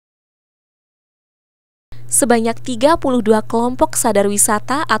Sebanyak 32 kelompok sadar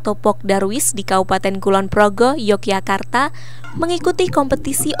wisata atau Pokdarwis di Kabupaten Kulon Progo, Yogyakarta mengikuti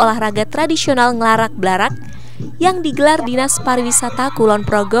kompetisi olahraga tradisional Nglarak Blarak yang digelar Dinas Pariwisata Kulon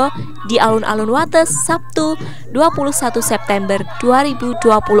Progo di Alun-alun Wates Sabtu 21 September 2024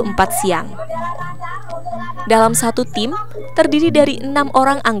 siang. Dalam satu tim terdiri dari 6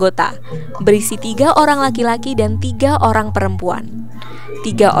 orang anggota, berisi 3 orang laki-laki dan 3 orang perempuan.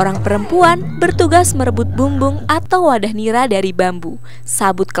 3 orang perempuan bertugas merebut bumbung atau wadah nira dari bambu,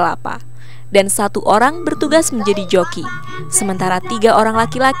 sabut kelapa. Dan 1 orang bertugas menjadi joki. Sementara 3 orang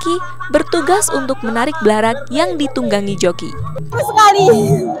laki-laki bertugas untuk menarik blarak yang ditunggangi joki. Sekali.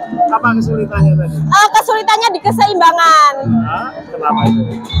 Apa kesulitannya tadi? Kesulitannya di keseimbangan. Kenapa itu?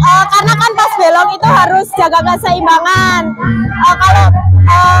 Karena kan pas belok itu harus jaga keseimbangan. Kalau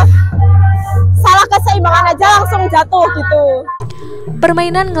salah keseimbangan aja langsung jatuh gitu.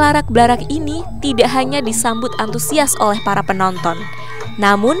 Permainan Nglarak Blarak ini tidak hanya disambut antusias oleh para penonton,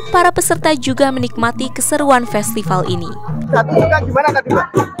 namun para peserta juga menikmati keseruan festival ini. Satu juga gimana tadi, Mbak?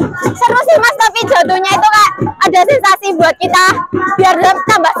 Seru sih Mas, tapi jatuhnya itu Kak ada sensasi buat kita biar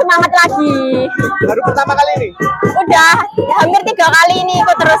tambah semangat lagi. Baru pertama kali ini? Udah hampir 3 kali ini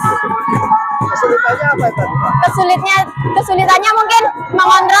ikut terus. Kesulitannya apa tadi, Pak? Kesulitannya mungkin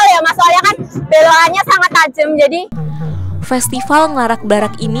mengontrol ya Mas, soalnya kan belokannya sangat tajam jadi. Festival Nglarak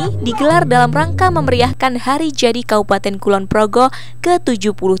Blarak ini digelar dalam rangka memeriahkan Hari Jadi Kabupaten Kulon Progo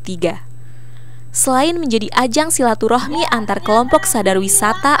ke-73. Selain menjadi ajang silaturahmi antar kelompok sadar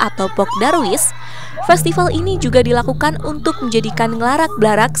wisata atau Pokdarwis, festival ini juga dilakukan untuk menjadikan Nglarak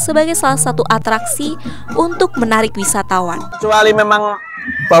Blarak sebagai salah satu atraksi untuk menarik wisatawan. Kecuali memang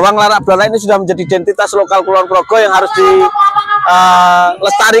bahwa Nglarak Blarak ini sudah menjadi identitas lokal Kulon Progo yang harus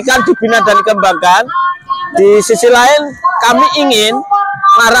dilestarikan, dibina dan dikembangkan. Di sisi lain, kami ingin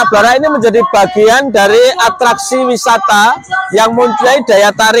Nglarak Blarak ini menjadi bagian dari atraksi wisata yang mempunyai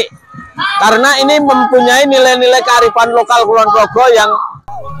daya tarik. Karena ini mempunyai nilai-nilai kearifan lokal Kulon Progo yang...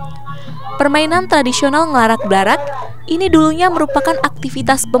 Permainan tradisional Nglarak Blarak ini dulunya merupakan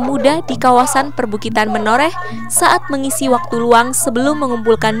aktivitas pemuda di kawasan perbukitan Menoreh saat mengisi waktu luang sebelum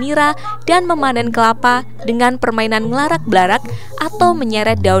mengumpulkan nira dan memanen kelapa dengan permainan Nglarak Blarak atau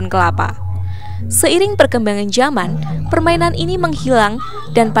menyeret daun kelapa. Seiring perkembangan zaman, permainan ini menghilang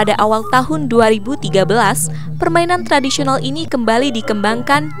dan pada awal tahun 2013, permainan tradisional ini kembali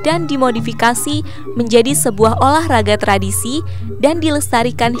dikembangkan dan dimodifikasi menjadi sebuah olahraga tradisi dan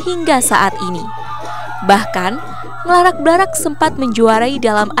dilestarikan hingga saat ini. Bahkan, Nglarak Blarak sempat menjuarai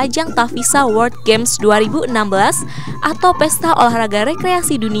dalam ajang Tavisa World Games 2016 atau pesta olahraga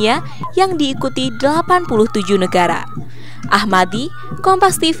rekreasi dunia yang diikuti 87 negara. Ahmadi,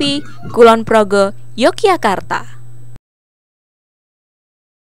 Kompas TV, Kulon Progo, Yogyakarta.